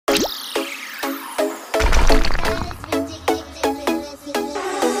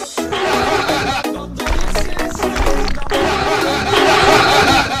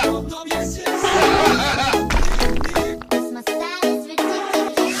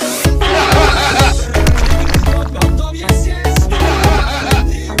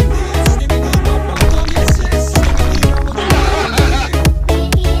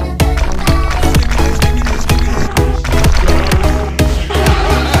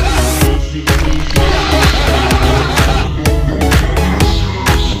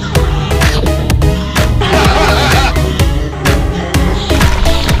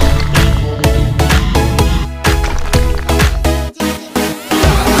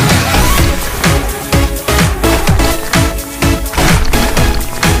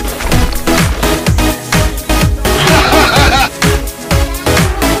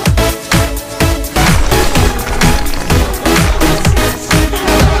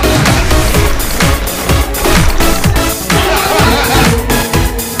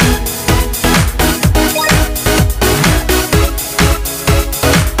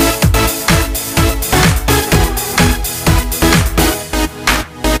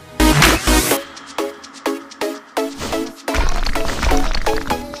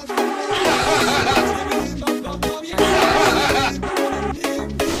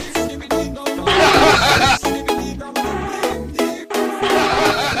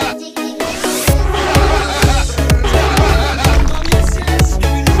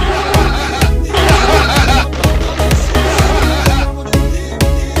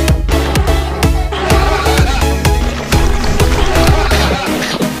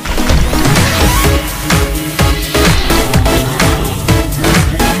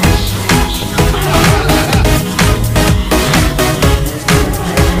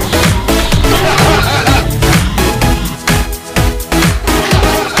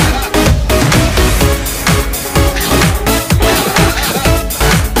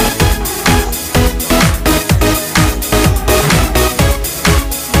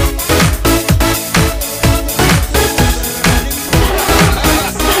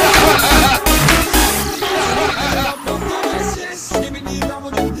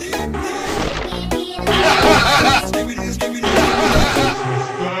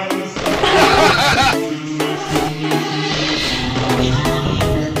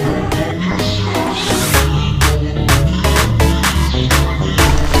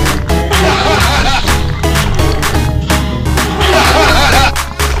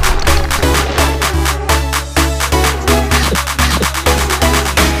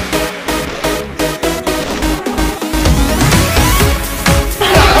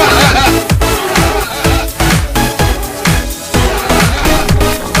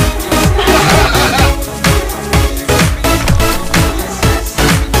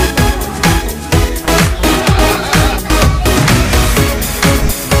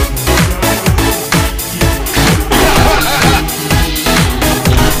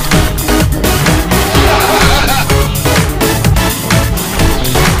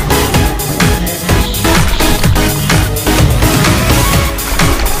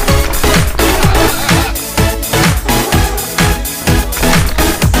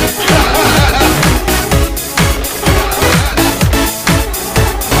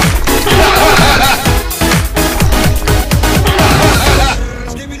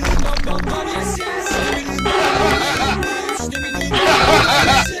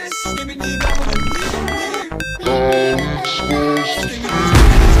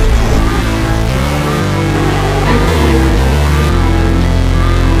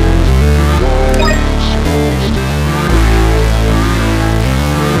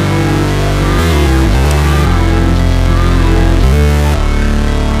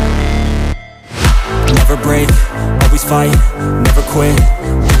break, always fight, never quit,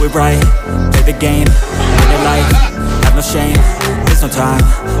 do it right, play the game, win it life, have no shame, there's no time,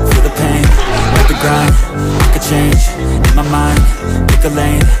 feel the pain, like the grind, I could change, in my mind, pick a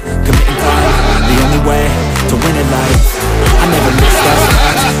lane, commit and climb, the only way to win it life, I never miss that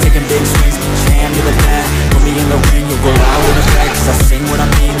spot, taking big swings, each hand to the bat, put me in the ring, you'll go out with a bag, cause I sing what I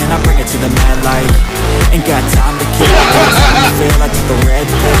mean and I bring it to the mad light, ain't got time to kill, got time to feel, I took the red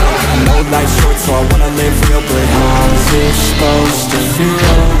pill, I know life's short so I wanna live real, but how's it supposed to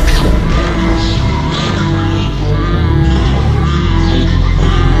feel?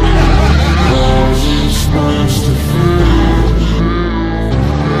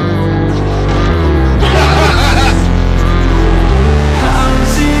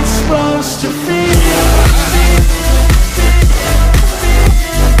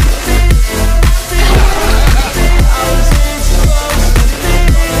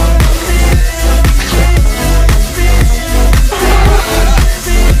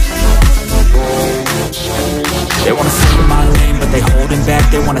 They wanna say my name, but they holding back.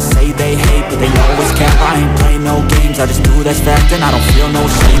 They wanna say they hate, but they know it's cap. I ain't play no games, I just do that's fact. And I don't feel no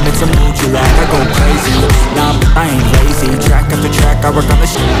shame, it's a mood you lack. I go crazy, nah, I ain't lazy. Track after track, I work on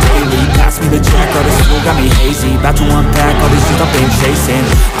this shit daily. Pass me the jack, all this fool got me hazy. About to unpack all these shit I've been chasing.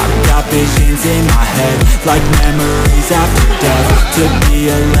 I've got visions in my head, like memories after death. To be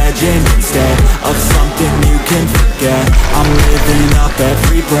a legend instead of something you can forget. I'm living up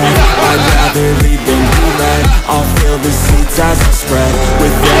every breath, I'd rather lead than be led. I'll fill the seats as I spread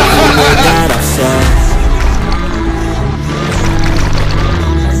with every word that I've said.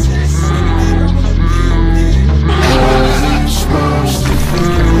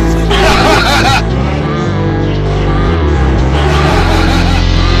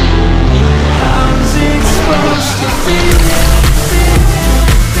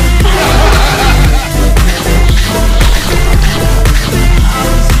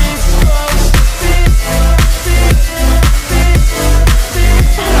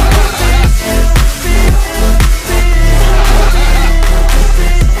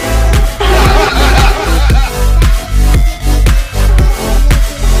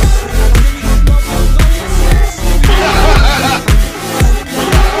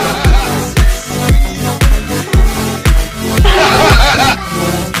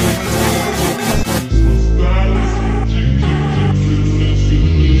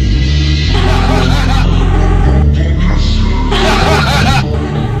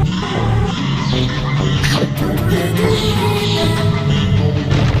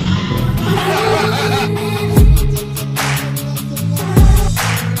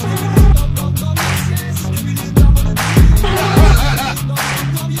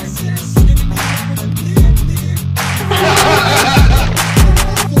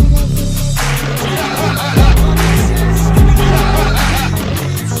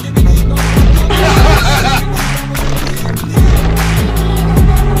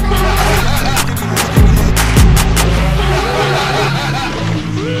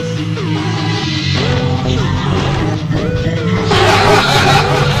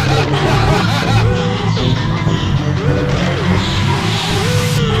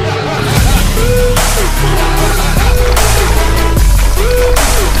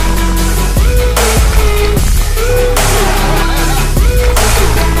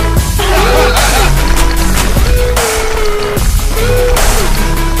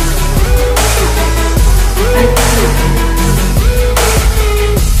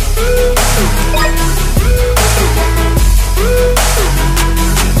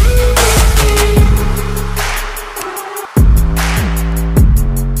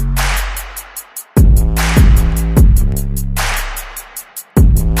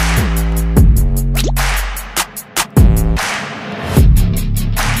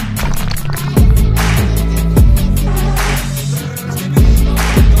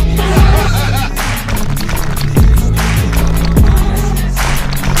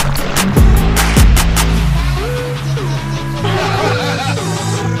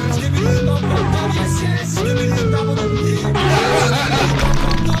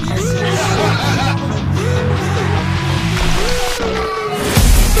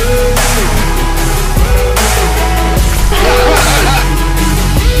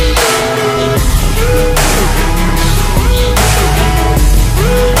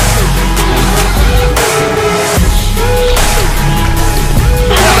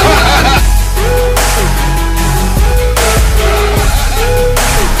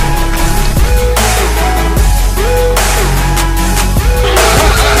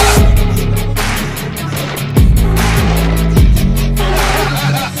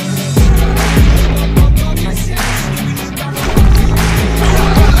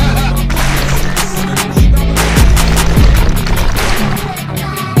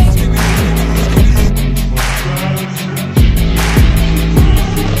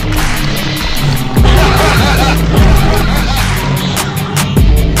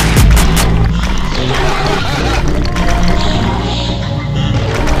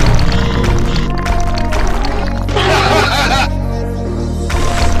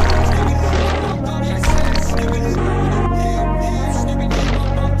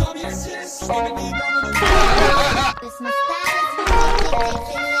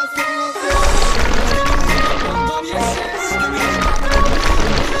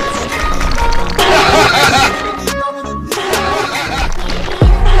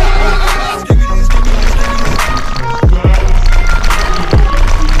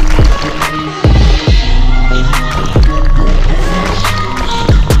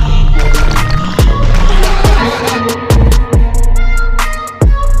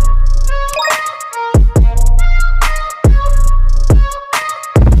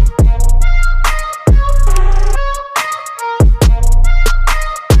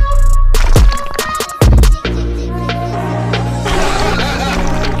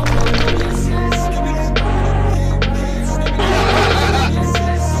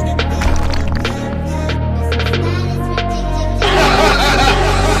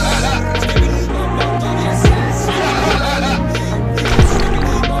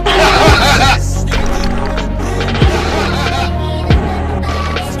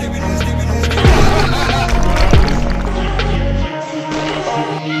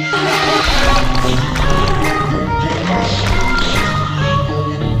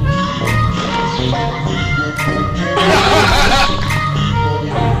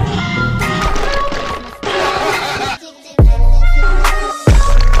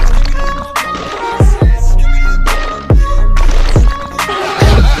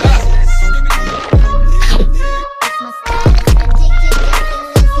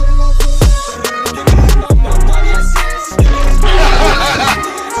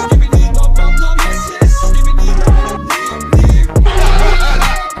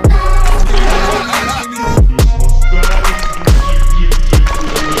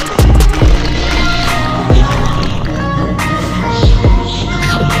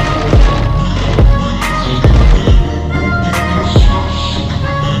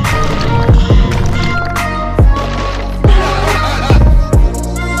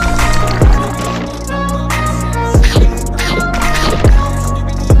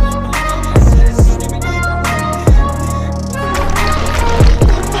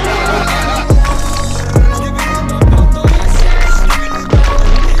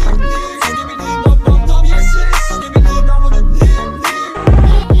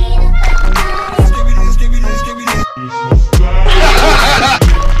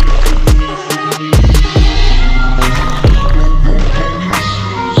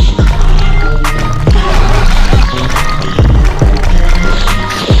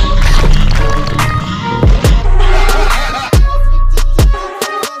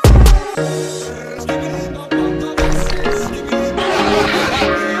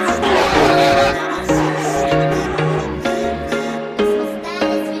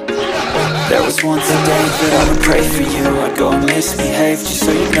 There was once a day that I would pray for you. I'd go and misbehave just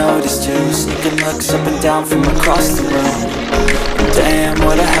so you noticed too. Sneaking looks up and down from across the room. Damn,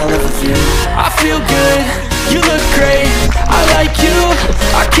 what a hell of a view. I feel good, you look great, I like you,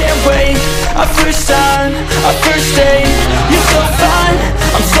 I can't wait. A first time, a first date. You're so fine,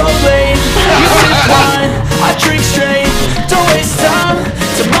 I'm so late. You sip wine, I drink straight. Don't waste time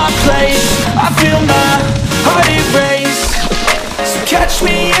to my place. I feel my heart erase. So catch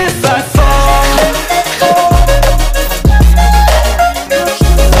me if I fall.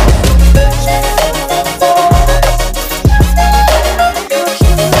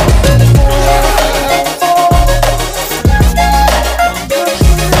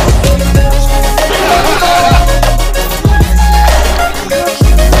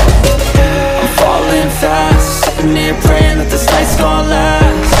 Praying that this night's gonna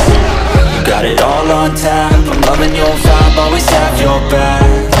last. You got it all on tap, I'm loving your vibe, always have your back.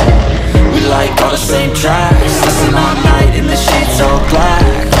 We like all the same tracks, listen all night in the sheets all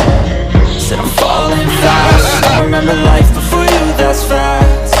black. Said I'm falling fast, I remember life before you, that's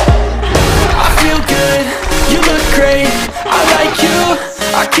facts. I feel good, you look great, I like you,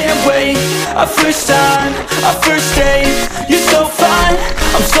 I can't wait. A first time, a first date. You're so fine,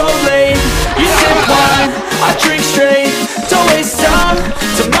 I'm so late. You sip wine, I drink